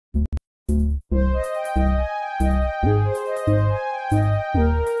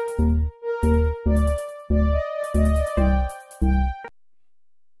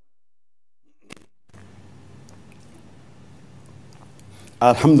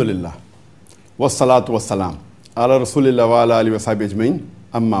Alhamdulillah, wassalatu wassalam, ala rasulillah wa ala alihi wa sahbihi ajmain,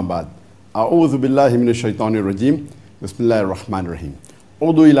 amma ba'd. A'udhu billahi minash shaitanir rajim, bismillahir rahmanir rahim.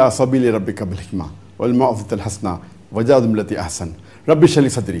 Udu ila sabili rabbika bil hikmah, wal mau'izatil hasana, wajadil billati ahsan. Rabbi shrah li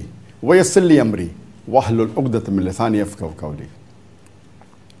sadri, wa yassir li amri, wahlul 'uqdatam min lisani yafqahu qawli.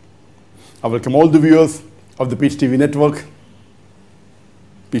 I welcome all the viewers of the Peach TV network,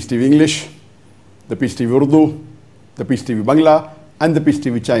 Peach TV English, the Peach TV Urdu, the Peach TV Bangla, and the Peach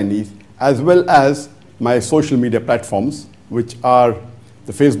TV Chinese, as well as my social media platforms, which are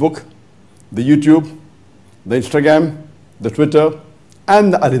the Facebook, the YouTube, the Instagram, the Twitter,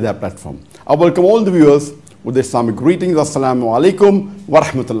 and the Alida platform. I welcome all the viewers with the Islamic greetings. Assalamu alaikum wa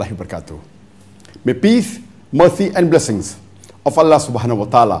rahmatullahi wa barakatuh. May peace, mercy, and blessings of Allah subhanahu wa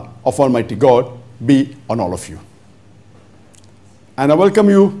ta'ala, of Almighty God, be on all of you. And I welcome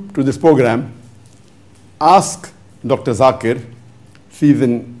you to this program, Ask Dr. Zakir,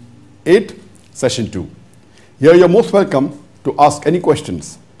 Season 8, Session 2. Here you're most welcome to ask any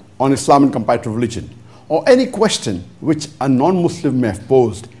questions on Islam and comparative religion, or any question which a non-Muslim may have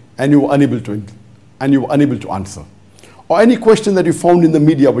posed and you were unable to answer, or any question that you found in the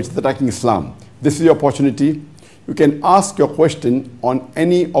media which is attacking Islam. This is your opportunity. You can ask your question on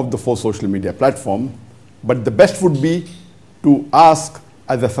any of the 4 social media platforms, but the best would be to ask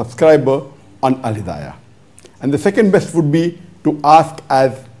as a subscriber on Al Hidayah. And the second best would be to ask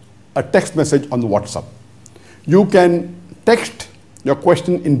as a text message on the WhatsApp. You can text your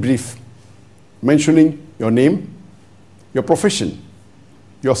question in brief, mentioning your name, your profession,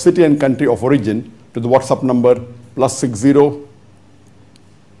 your city and country of origin to the WhatsApp number +60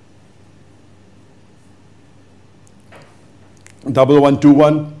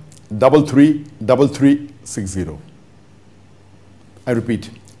 1121 333360. I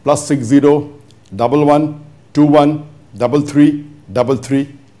repeat, +60 1121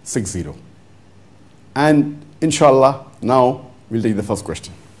 333360. And inshallah, now we'll take the first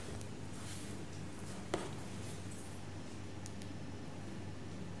question.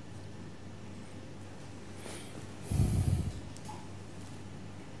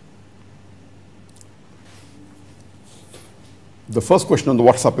 The first question on the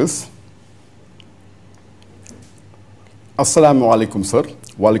WhatsApp is, Assalamu alaikum, sir.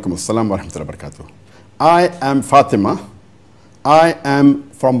 Wa alaikum assalam wa rahmatullahi wa barakatuh. I am Fatima. I am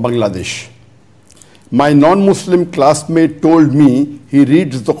from Bangladesh. My non-Muslim classmate told me he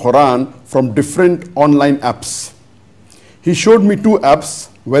reads the Quran from different online apps. He showed me 2 apps,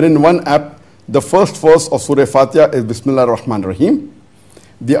 wherein one app, the first verse of Surah Fatiha is Bismillah ar-Rahman ar-Rahim.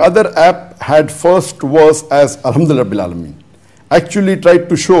 The other app had first verse as Alhamdulillah Rabbil Alameen. Actually tried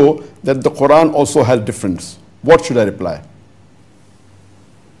to show that the Quran also has difference. What should I reply?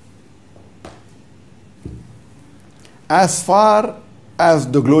 As far as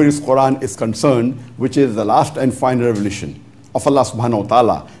the glorious Quran is concerned, which is the last and final revelation of Allah subhanahu wa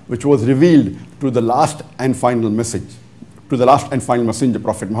ta'ala, which was revealed to the last and final message, to the last and final messenger,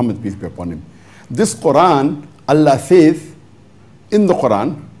 Prophet Muhammad, peace be upon him. This Quran, Allah says in the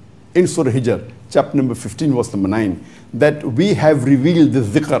Quran, in Surah Hijr, chapter number 15, verse number 9, that we have revealed the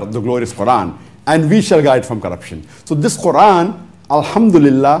zikr, the glorious Quran, and we shall guide from corruption. So this Quran,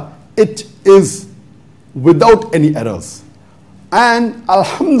 alhamdulillah, it is without any errors. And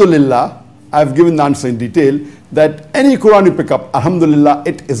alhamdulillah, I've given the answer in detail, that any Quran you pick up, alhamdulillah,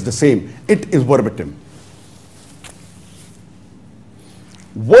 it is the same. It is verbatim.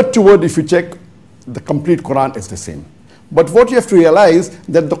 Word to word, if you check, the complete Quran is the same. But what you have to realize,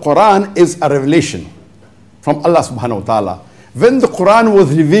 that the Quran is a revelation from Allah subhanahu wa ta'ala. When the Quran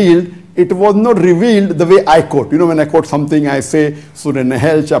was revealed, it was not revealed the way I quote. You know, when I quote something, I say, Surah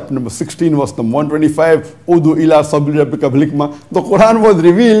Nahl, chapter number 16, verse number 125, Udu ila sabili rabbika bil hikmah. The Quran was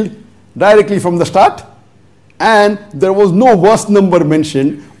revealed directly from the start, and there was no verse number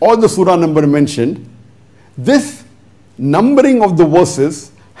mentioned or the surah number mentioned. This numbering of the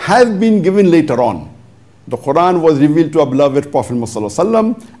verses has been given later on. The Quran was revealed to our beloved Prophet Muhammad sallallahu alaihi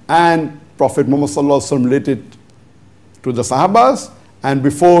wasallam, and Prophet Muhammad sallallahu alaihi wasallam related to the Sahabas, and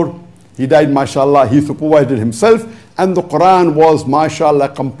before he died, mashallah, he supervised it himself, and the Quran was, mashallah,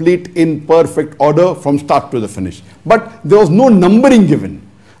 complete in perfect order from start to the finish. But there was no numbering given.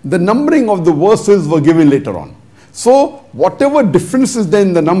 The numbering of the verses were given later on. So whatever difference is there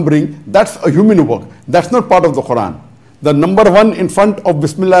in the numbering, that's a human work. That's not part of the Quran. the number 1 in front of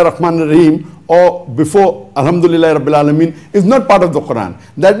Bismillah ar-Rahman ar-Rahim or before Alhamdulillah Rabbil Alameen is not part of the Quran.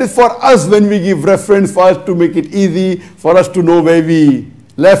 That is for us when we give reference, for us to make it easy, for us to know where we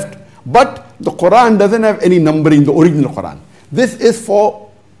left. But the Quran doesn't have any numbering, the original Quran. This is for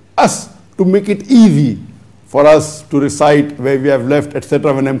us to make it easy for us to recite where we have left,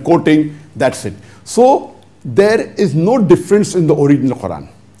 etc. When I'm quoting, that's it. So there is no difference in the original Quran.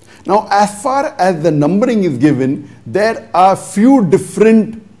 Now, as far as the numbering is given, there are few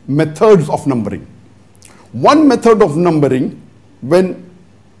different methods of numbering. One method of numbering, when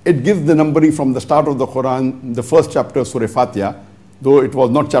it gives the numbering from the start of the Quran, the first chapter of Surah Fatiha, though it was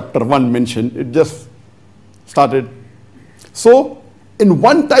not chapter 1 mentioned, it just started. So, in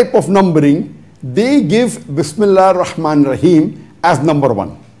one type of numbering, they give Bismillah ar-Rahman ar-Rahim as number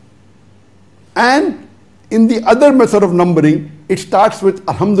 1. And in the other method of numbering, it starts with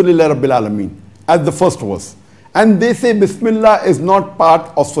Alhamdulillah Rabbil Alameen as the first verse. And they say Bismillah is not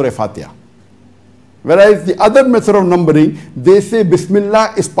part of Surah Fatiha. Whereas the other method of numbering, they say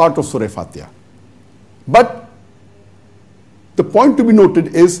Bismillah is part of Surah Fatiha. But the point to be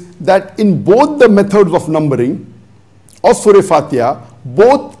noted is that in both the methods of numbering of Surah Fatiha,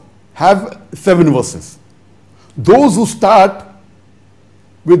 both have 7 verses. Those who start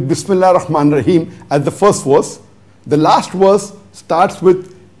with Bismillah ar-Rahman ar-Rahim as the first verse, the last verse starts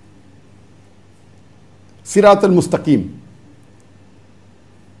with Sirat al-Mustaqim.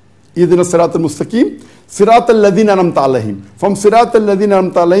 Idina Sirat al-Mustaqim, Sirat al-Ladina an'amta alayhim. From Sirat al-Ladina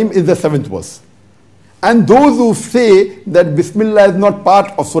an'amta alayhim is the 7th verse. And those who say that Bismillah is not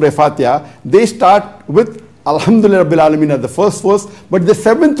part of Surah Fatiha, they start with Alhamdulillah Rabbil Alameen as the first verse, but the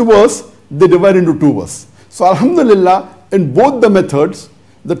 7th verse, they divide into 2 verses. So Alhamdulillah, in both the methods,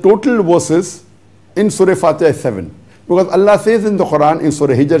 the total verses in Surah Fatiha is 7. Because Allah says in the Quran, in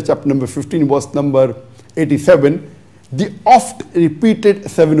Surah Hijr, chapter number 15, verse number 87, the oft repeated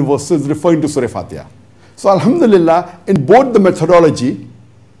 7 verses referring to Surah Fatiha. So Alhamdulillah, in both the methodology,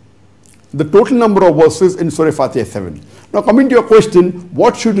 the total number of verses in Surah Fatiha is 7. Now coming to your question,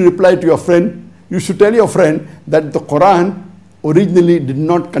 what should you reply to your friend? You should tell your friend that the Quran originally did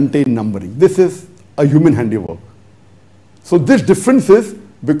not contain numbering. This is a human handiwork. So this difference is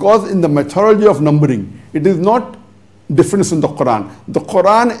because in the methodology of numbering, it is not difference in the Quran. The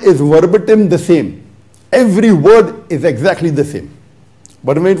Quran is verbatim the same. Every word is exactly the same.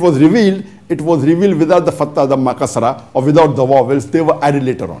 But when it was revealed without the Fattah, the Makasara, or without the vowels. They were added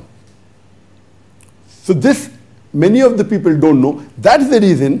later on. So this, many of the people don't know. That's the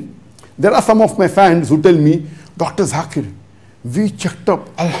reason there are some of my fans who tell me, Dr. Zakir, we checked up,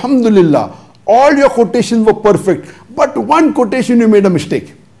 Alhamdulillah, all your quotations were perfect, but one quotation you made a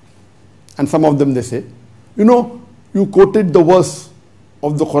mistake. And some of them they say, you know, you quoted the verse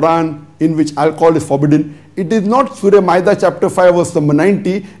of the Quran in which alcohol is forbidden. It is not Surah Maida chapter 5 verse number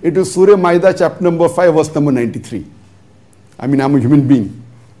 90, it is Surah Maida chapter number 5 verse number 93. I mean, I'm a human being.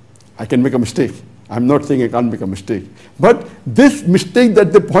 I can make a mistake. I'm not saying I can't make a mistake. But this mistake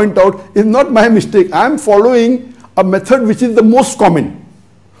that they point out is not my mistake. I'm following a method which is the most common.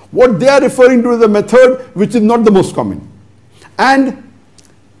 What they are referring to is a method which is not the most common. And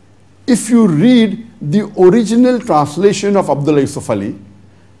if you read the original translation of Abdullah Yusuf Ali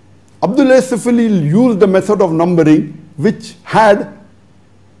used the method of numbering which had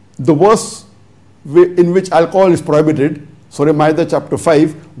the verse in which alcohol is prohibited, Surah Maida chapter 5,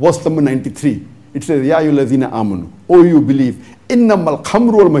 verse number 93. It says, Ya ayyuhallazina amanu, O you believe, innamal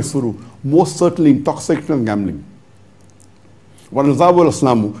khamru wal maisuru, most certainly intoxication and gambling. Wal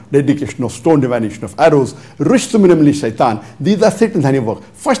islamu, dedication of stone, divination of arrows, rishtu min amali shaitan. These are Satan's handiwork.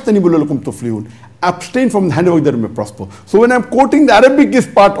 Fashtanibu lakum tuflihun. Abstain from the handiwork that you may prosper. So when I'm quoting, the Arabic is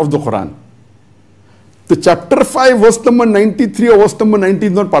part of the Quran. The chapter 5, verse number 93 or verse number 90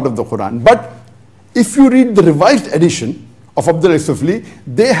 is not part of the Quran. But if you read the revised edition of Abdullah Yusuf Ali,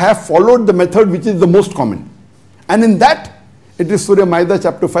 they have followed the method which is the most common. And in that, it is Surah Maida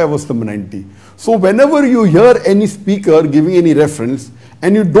chapter 5 verse number 90. So whenever you hear any speaker giving any reference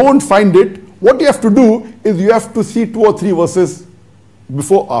and you don't find it, what you have to do is you have to see 2 or 3 verses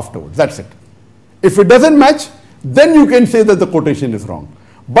before or afterwards. That's it. If it doesn't match, then you can say that the quotation is wrong.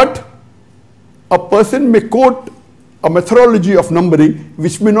 But a person may quote a methodology of numbering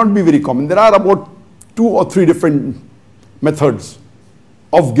which may not be very common. There are about 2 or 3 different methods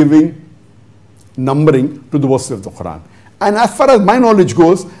of giving numbering to the verses of the Quran. And as far as my knowledge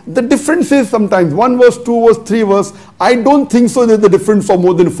goes, the difference is sometimes 1 verse, 2 verse, 3 verse. I don't think so there's a difference for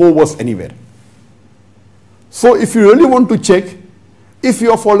more than 4 verse anywhere. So if you really want to check, if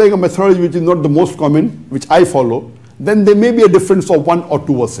you are following a methodology which is not the most common, which I follow, then there may be a difference of 1 or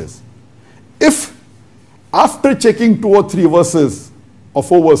 2 verses. If After checking 2 or 3 verses or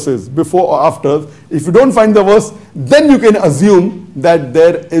 4 verses before or after, if you don't find the verse, then you can assume that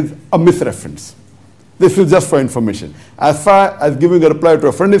there is a misreference. This is just for information. As far as giving a reply to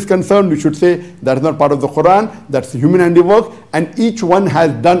a friend is concerned, we should say that is not part of the Quran, that's human handiwork, and each one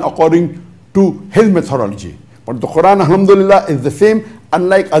has done according to his methodology. But the Quran, alhamdulillah, is the same,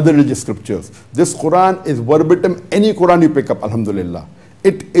 unlike other religious scriptures. This Quran is verbatim, any Quran you pick up, alhamdulillah.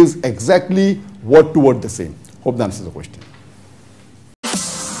 It is exactly word to word the same. Hope that answers the question.